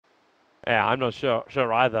Yeah, I'm not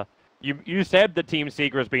sure either. You said the Team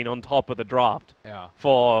Secret has been on top of the draft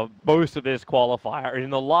for most of this qualifier. And in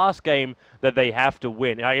the last game that they have to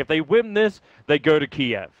win, if they win this, they go to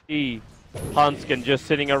Kiev. Hanskin just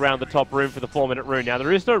sitting around the top rune for the 4-minute rune. Now,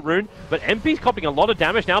 there is no rune, but MP's copying a lot of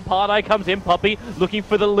damage. Now, Pardai comes in. Puppey looking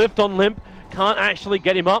for the lift on Limp. Can't actually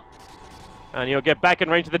get him up. And he'll get back in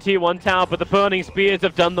range of the tier 1 tower, but the burning spears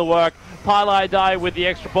have done the work. Pardai with the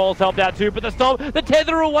extra balls helped out too, but the stomp, the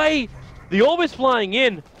tether away! The orb is flying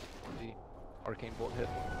in. The arcane bolt hit.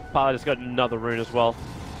 Pardai's got another rune as well.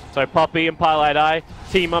 So Puppey and Pardai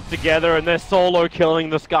team up together, and they're solo killing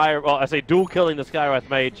the Sky. Well, I say dual killing the Skywrath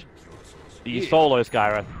mage. The solo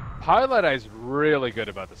Skywrath. Pardai is really good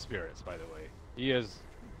about the spirits, by the way. He is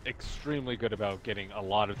extremely good about getting a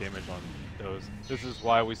lot of damage on those. This is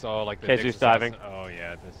why we saw like the KheZu's diving. Oh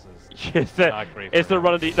yeah, this is not great. It's the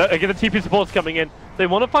run of the again. The TP support's coming in. They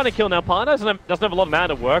want to find a kill now. Pardai doesn't have a lot of mana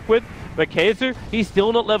to work with, but KheZu, he's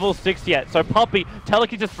still not level 6 yet. So Puppey,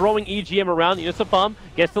 Teleki just throwing EGM around. Unison Farm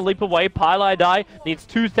gets the leap away. Pardai needs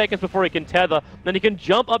 2 seconds before he can tether. Then he can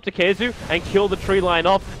jump up to KheZu and kill the tree line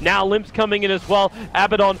off. Now Limp's coming in as well.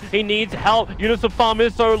 Abaddon, he needs help. Unison Farm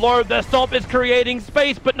is so low. The stomp is creating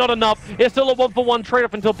space, but not enough. It's still a 1-for-1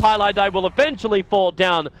 trade-off until Pardai will eventually fall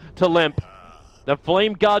down to Limp. The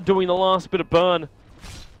Flame Guard doing the last bit of burn.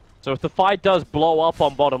 So if the fight does blow up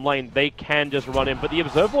on bottom lane, they can just run in. But the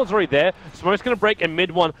Observer one's already there. Smoke's going to break in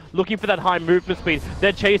mid one, looking for that high movement speed.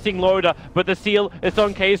 They're chasing Loader, but the seal is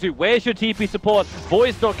on KheZu. Where's your TP support?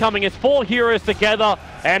 Voice not coming. It's 4 heroes together,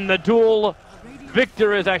 and the duel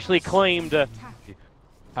victor is actually claimed.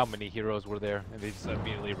 How many heroes were there? And they just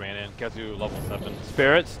immediately ran in. KheZu level 7.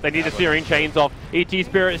 Spirits, they need the Searing Chains off. ET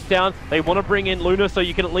Spirits down. They want to bring in Luna so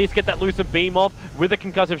you can at least get that Lucid Beam off with a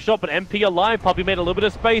concussive shot. But MP alive. Puppey made a little bit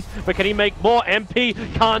of space, but can he make more? MP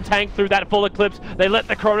can't tank through that full eclipse. They let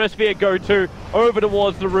the Chronosphere go too, over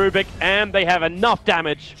towards the Rubik, and they have enough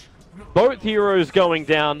damage. Both heroes going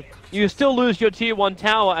down. You still lose your tier 1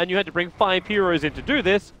 tower, and you had to bring 5 heroes in to do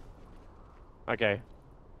this. Okay.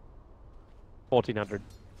 1400.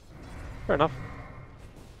 Fair enough.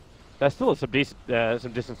 There's still some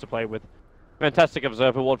distance to play with. Fantastic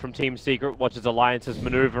Observer Ward from Team Secret. Watches Alliances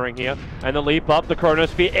maneuvering here. And the leap up, the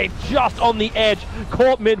Chronosphere, it's just on the edge.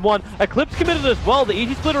 Caught mid one. Eclipse committed as well. The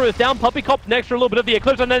ET Splitter is down. Puppey cops an extra little bit of the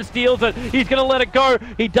Eclipse and then steals it. He's going to let it go.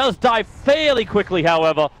 He does die fairly quickly,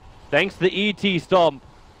 however, thanks to the ET Stomp.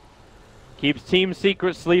 Keeps Team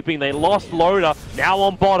Secret sleeping. They lost Loader. Now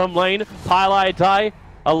on bottom lane. Pardai.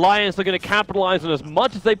 Alliance are going to capitalize on as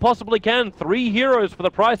much as they possibly can. 3 heroes for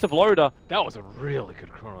the price of Loader. That was a really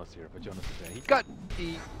good Chronos here for Jonas today. He got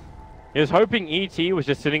the... He was hoping ET was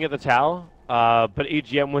just sitting at the tower, but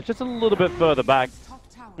EGM was just a little bit further back.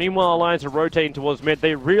 Meanwhile, Alliance are rotating towards mid.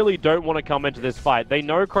 They really don't want to come into this fight. They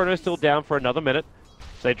know Chrono's still down for another minute,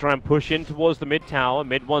 so they try and push in towards the mid tower.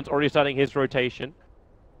 Mid one's already starting his rotation.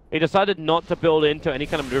 He decided not to build into any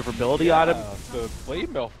kind of maneuverability item. The Blade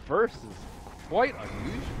Mill first is quite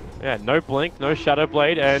unusual. Yeah, no blink, no Shadow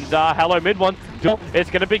Blade, and hello mid one.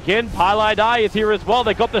 It's going to begin. Pardai is here as well.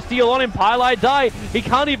 They got the seal on him. Pardai, he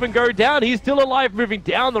can't even go down. He's still alive, moving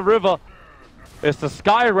down the river. It's the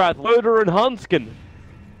Skywrath, Loader, and Hanskin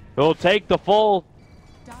who'll take the fall.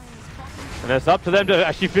 And it's up to them to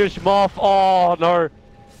actually finish him off. Oh no.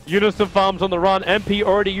 Unison Farms on the run. MP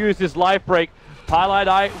already used his life break.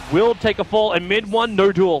 Pardai will take a fall, and mid one,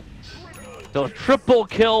 no duel. So a triple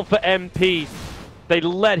kill for MP. They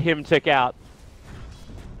let him tick out.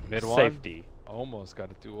 Mid one. Safety. Almost got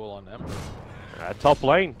a duel on Ember. Top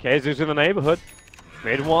lane. KheZu's in the neighborhood.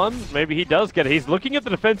 Mid one. Maybe he does get it. He's looking at the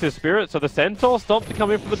defensive spirit. So the Centaur stopped to come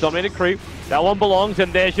in from the dominated creep. That one belongs,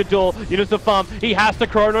 and there's your duel. Unison Farm. He has to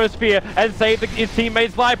Chronosphere and save his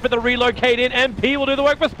teammate's life, but the relocate in. MP will do the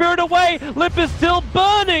work for Spirit away. Lip is still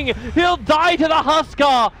burning. He'll die to the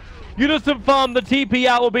Huskar. Unison Farm, the TP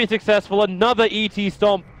out will be successful. Another ET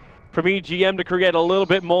Stomp from EGM to create a little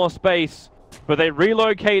bit more space. But they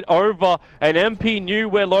relocate over, and MP knew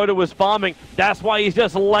where Loader was farming. That's why he's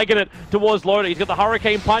just legging it towards Loader. He's got the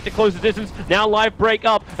Hurricane Pint to close the distance. Now life break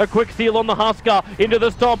up. A quick seal on the Huskar into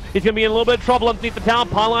the Stomp. He's going to be in a little bit of trouble underneath the tower.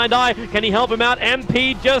 Pardai, can he help him out?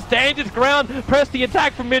 MP just stands his ground. Press the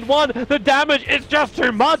attack from mid one. The damage is just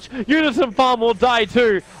too much. Unison Farm will die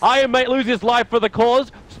too. Iron Mate loses his life for the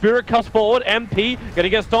cause. Spirit cuts forward. MP going to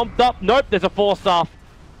get stomped up. Nope, there's a 4-staff.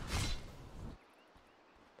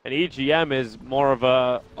 And EGM is more of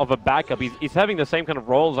a backup. He's having the same kind of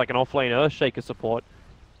role as like an offlane Earthshaker support.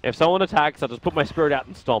 If someone attacks, I'll just put my Spirit out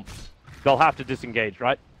and stomp. They'll have to disengage,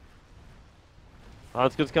 right?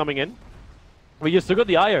 Hanskin's coming in. Well, you still got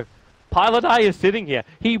the IO. Pardai is sitting here.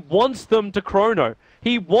 He wants them to chrono.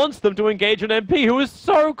 He wants them to engage on MP, who is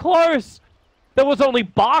so close. There was only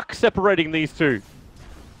bark separating these two.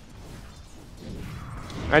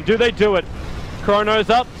 And do they do it? Chrono's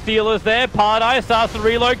up, Steeler's there, Paradise starts to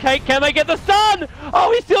relocate. Can they get the stun?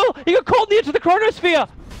 Oh, he got caught in the edge of the Chronosphere.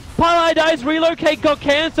 Paradise relocate got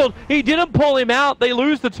cancelled. He didn't pull him out. They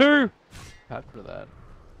lose the 2. After that.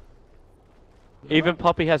 Even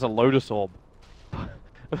Puppey has a Lotus Orb.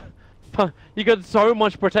 You got so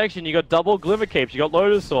much protection. You got double Glimmer Capes. You got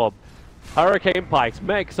Lotus Orb. Hurricane Pikes,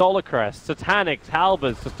 Mech, Solar Crest, Satanics,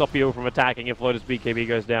 Halberds to stop you from attacking if Lotus BKB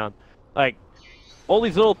goes down. Like, all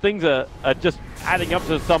these little things are just adding up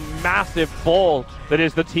to some massive ball that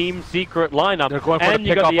is the Team Secret lineup. And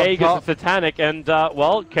you got the Aegis and Satanic, and,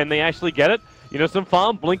 well, can they actually get it? You know, some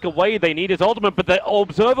farm, blink away, they need his ultimate, but the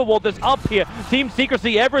Observer Wall that's up here, Team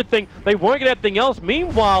Secrecy, everything, they won't get anything else.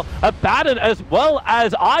 Meanwhile, Abaddon as well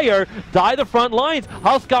as Io die the front lines.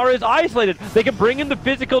 Huskar is isolated, they can bring in the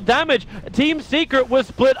physical damage. Team Secret was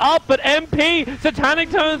split up, but MP,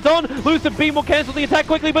 Satanic turns on, Lucid Beam will cancel the attack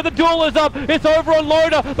quickly, but the duel is up, it's over on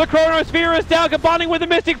Loader, the Chronosphere is down, combining with the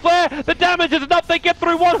Mystic Flare, the damage is enough, they get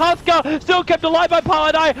through one. Huskar, still kept alive by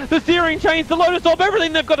Paladai, the Searing Chains, the Lotus Orb,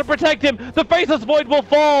 everything they've got to protect him, the Faceless Void will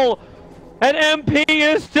fall, and MP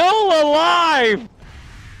is still alive!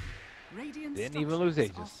 Didn't even lose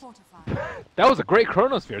Aegis. That was a great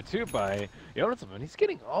Chronosphere too by Åström. He's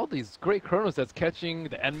getting all these great Chronos that's catching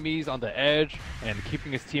the enemies on the edge and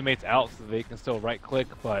keeping his teammates out so they can still right click,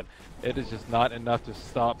 but it is just not enough to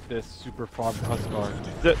stop this super farm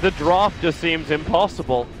Huskar. The draft just seems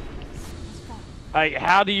impossible.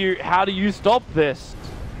 How do you stop this?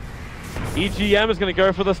 EGM is going to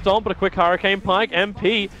go for the stomp, but a quick Hurricane Pike.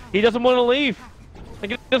 MP, he doesn't want to leave.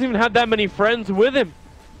 Like, he doesn't even have that many friends with him.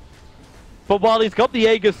 But while he's got the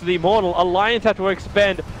Aegis to the Immortal, Alliance have to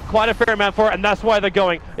expend quite a fair amount for it, and that's why they're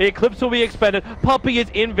going. The Eclipse will be expended. Puppey is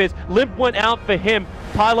invis. Limp went out for him.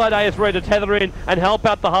 Pilot Eye is ready to tether in and help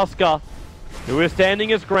out the Huskar, who is standing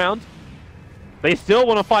his ground. They still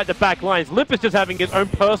want to fight the back lines. Limp is just having his own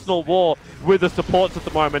personal war with the supports at the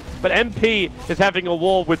moment, but MP is having a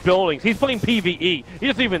war with buildings. He's playing PvE. He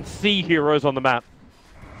doesn't even see heroes on the map.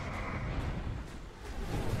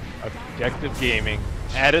 Objective gaming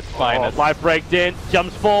at its finest. Life breaked in,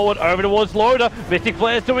 jumps forward, over towards Loader. Mystic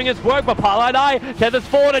Flare is doing its work, but Pilot Eye tethers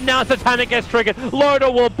forward, and now Satanic gets triggered. Loader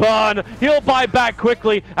will burn. He'll buy back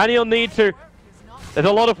quickly, and he'll need to. There's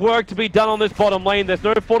a lot of work to be done on this bottom lane. There's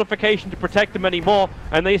no fortification to protect them anymore,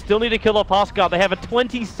 and they still need to kill off Huskar. They have a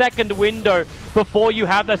 20-second window before you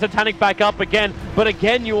have that Satanic back up again. But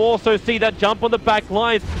again, you also see that jump on the back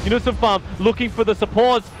lines. Innocent Farm looking for the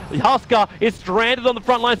supports. Huskar is stranded on the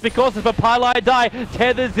front lines because of a Pilot Die.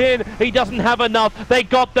 Tethers in. He doesn't have enough. They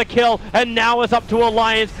got the kill, and now it's up to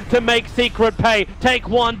Alliance to make Secret pay. Take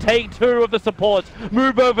 1, take 2 of the supports.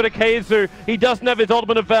 Move over to KheZu. He doesn't have his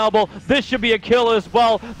ultimate available. This should be a kill as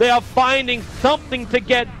well. They are finding something to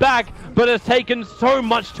get back, but it's taken so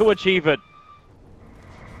much to achieve it.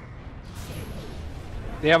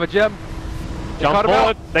 They have a gem. Jump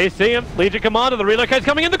forward, they see him. Legion Commander, the relocate's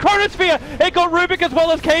coming in the Chronosphere. It got Rubik as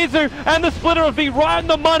well as KheZu, and the Splitter will be right in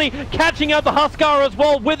the money, catching out the Huskar as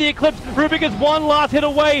well with the Eclipse. Rubik is one last hit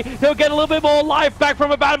away. He'll get a little bit more life back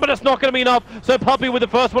from Abaddon, but it's not going to be enough. So Puppey with the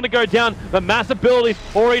first one to go down. The mass abilities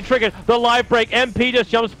already triggered. The life break. MP just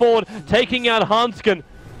jumps forward, taking out Hanskin.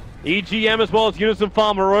 EGM as well as Unison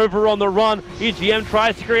Farm are over on the run. EGM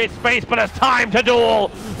tries to create space, but it's time to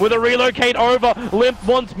duel. With a relocate over, Limp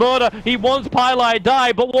wants murder. He wants Pilot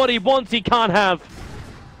Die, but what he wants he can't have.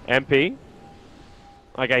 MP.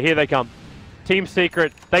 Okay, here they come. Team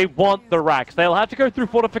Secret, they want the racks. They'll have to go through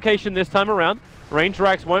fortification this time around. Range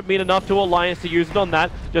racks won't mean enough to Alliance to use it on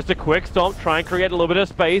that. Just a quick stomp, try and create a little bit of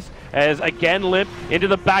space. As again, Limp into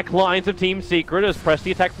the back lines of Team Secret as press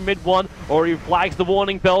the attack from mid 1. Already flags the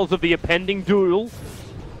warning bells of the impending duel.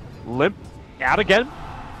 Limp out again.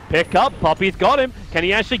 Pick up, Puppey's got him. Can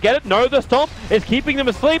he actually get it? No, the stomp is keeping them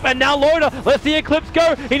asleep, and now Loader lets the Eclipse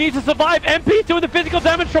go. He needs to survive. MP's doing the physical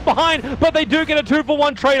damage from behind, but they do get a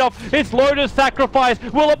 2-for-1 trade-off. It's Loader's sacrifice.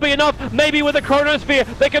 Will it be enough? Maybe with a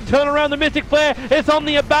Chronosphere, they can turn around the Mystic Flare. It's on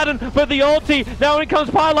the Abaddon for the ulti. Now when it comes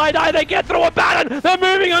Pilot Eye, they get through Abaddon. They're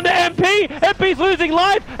moving on to MP. MP's losing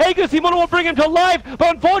life. Aegis Immortal will bring him to life,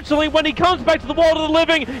 but unfortunately, when he comes back to the world of the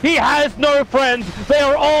living, he has no friends. They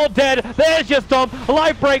are all dead. There's your stomp.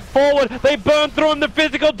 Life break forward. They burn through him. The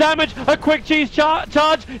physical damage. A quick cheese charge.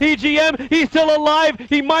 EGM. He's still alive.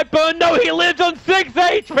 He might burn. No, he lives on 6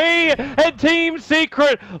 HP. And Team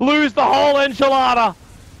Secret lose the whole enchilada.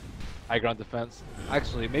 High ground defense.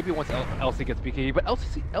 Actually, maybe once LC gets BKB, but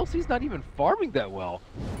LC's not even farming that well.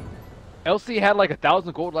 LC had like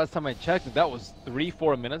 1,000 gold last time I checked, and that was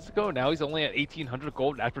 3-4 minutes ago. Now he's only at 1,800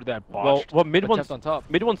 gold after that botched well,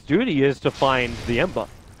 Mid-one's duty is to find the Ember.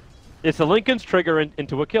 It's the Lincoln's trigger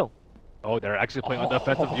into a kill. Oh, they're actually playing on the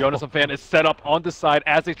offensive. The Jonas fan is set up on the side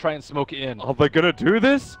as they try and smoke it in. Are they going to do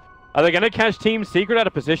this? Are they going to catch Team Secret out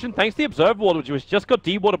of position? Thanks to the Observer Ward, which was just got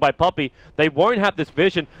dewatered by Puppey, they won't have this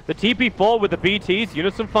vision. The TP4 with the BTs,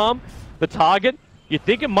 Unison Farm, the target. You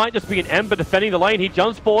think it might just be an Ember defending the lane. He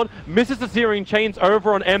jumps forward, misses the Searing Chains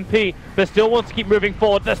over on MP, but still wants to keep moving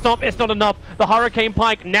forward. It's not enough. The Hurricane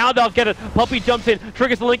Pike, now they'll get it. Puppey jumps in,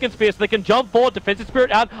 triggers the Lincoln Spear so they can jump forward. Defensive Spirit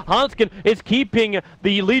out. Hanskin is keeping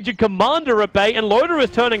the Legion Commander at bay, and Loader is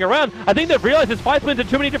turning around. I think they've realized this fight's split into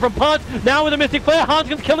too many different parts. Now with the Mystic Flare,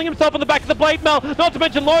 Hanskin's killing himself on the back of the Blade Mail. Not to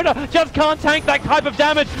mention Loader just can't tank that type of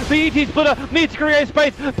damage. The ET Splitter needs to create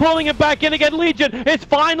space, pulling it back in again. Legion is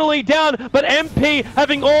finally down, but MP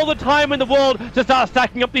having all the time in the world to start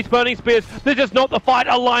stacking up these burning spears. This is not the fight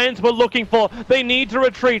Alliance were looking for. They need to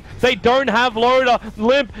retreat. They don't have Loader.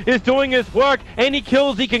 Limp is doing his work. Any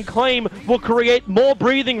kills he can claim will create more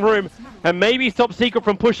breathing room and maybe stop Secret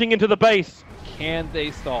from pushing into the base. Can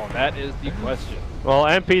they stall? That is the question. Well,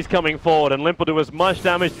 MP's coming forward, and Limp will do as much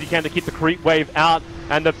damage as he can to keep the creep wave out,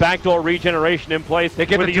 and the backdoor regeneration in place. They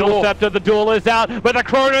get with the duel scepter, the duel is out, but the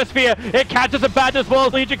Chronosphere, it catches a bat as well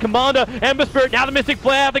as Legion Commander. Ember Spirit, now the Mystic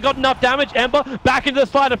Flare, they got enough damage. Ember back into the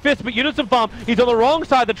Sleight of Fist, but Unison Farm, he's on the wrong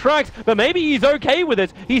side of the tracks, but maybe he's okay with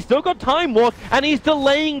this. He's still got Time Walk, and he's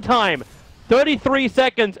delaying time. 33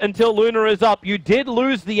 seconds until Luna is up. You did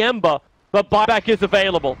lose the Ember, but buyback is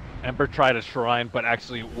available. Ember tried a shrine, but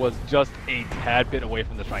actually was just a tad bit away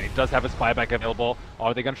from the shrine. He does have his buyback available.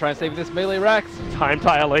 Are they going to try and save this melee Rax? Time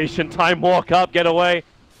Dilation, Time Walk up, get away.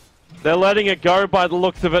 They're letting it go by the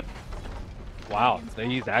looks of it. Wow,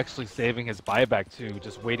 he's actually saving his buyback too,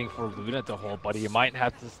 just waiting for Luna to hold, but he might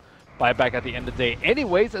have to buyback at the end of the day.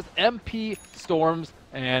 Anyways, as MP storms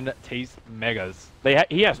and Taste Megas.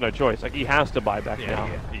 He has no choice, like he has to buy back now.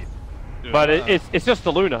 But it's just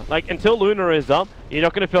the Luna. Like, until Luna is up, you're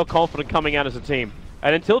not going to feel confident coming out as a team.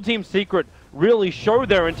 And until Team Secret really show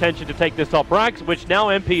their intention to take this top Rax, which now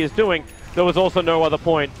MP is doing, there was also no other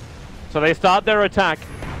point. So they start their attack,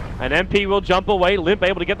 and MP will jump away. Limp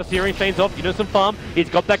able to get the Searing Chains off. Unison Farm,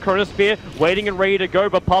 he's got that Chronosphere waiting and ready to go,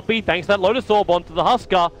 but Puppey, thanks to that Lotus Orb onto the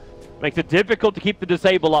Huskar, makes it difficult to keep the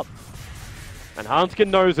Disable up. And Hanskin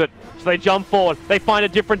knows it, so they jump forward. They find a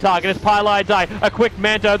different target. It's Pylai Die, a quick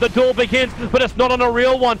Manta. The duel begins, but it's not on a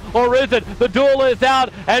real one. Or is it? The duel is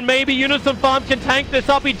out, and maybe Unison Farm can tank this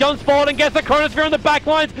up. He jumps forward and gets the Chronosphere in the back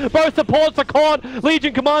lines. Both supports are caught.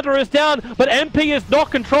 Legion Commander is down, but MP is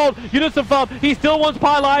not controlled. Unison Farm, he still wants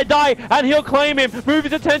Pylai Die, and he'll claim him. Move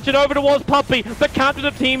his attention over towards Puppey, the captain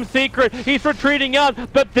of Team Secret. He's retreating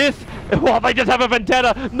out, but this, well, they just have a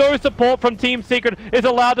vendetta. No support from Team Secret is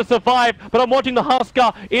allowed to survive, but I'm watching the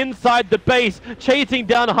Huskar inside the base, chasing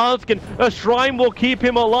down Hanskin. A shrine will keep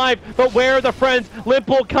him alive, but where are the friends? Limp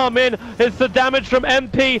will come in. It's the damage from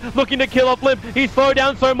MP, looking to kill off Limp. He's slowed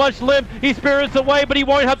down so much, Limp. He spirits away, but he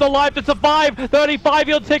won't have the life to survive. 35,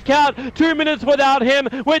 he'll tick out. 2 minutes without him,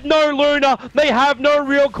 with no Luna. They have no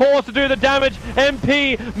real cause to do the damage.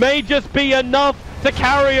 MP may just be enough to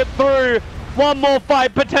carry it through. One more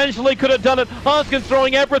fight, potentially could have done it. Hanskin's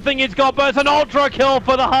throwing everything he's got, but it's an ultra kill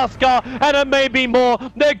for the Huskar, and it may be more.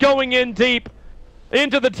 They're going in deep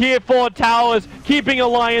into the tier 4 towers, keeping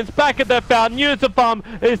Alliance back at their fountain. Unison Farm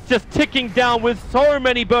is just ticking down with so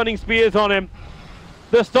many burning spears on him.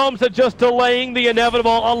 The Stomps are just delaying the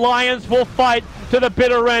inevitable. Alliance will fight to the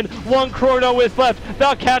bitter end. One Chrono is left.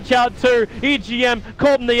 They'll catch out two. EGM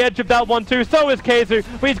caught on the edge of that one too. So is KheZu,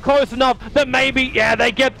 but he's close enough that maybe, yeah,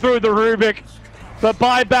 they get through the Rubik. But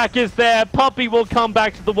buyback is there. Puppey will come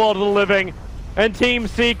back to the world of the living. And Team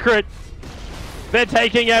Secret, they're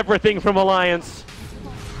taking everything from Alliance.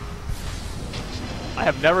 I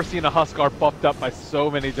have never seen a Huskar buffed up by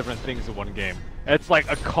so many different things in one game. It's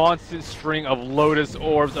like a constant string of Lotus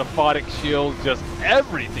Orbs, Aphotic Shield, just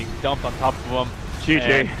everything dumped on top of him. GG.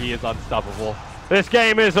 And he is unstoppable. This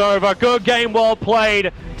game is over. Good game, well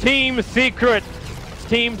played. Team Secret,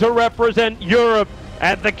 team to represent Europe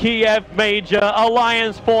at the Kiev Major.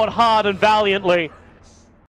 Alliance fought hard and valiantly.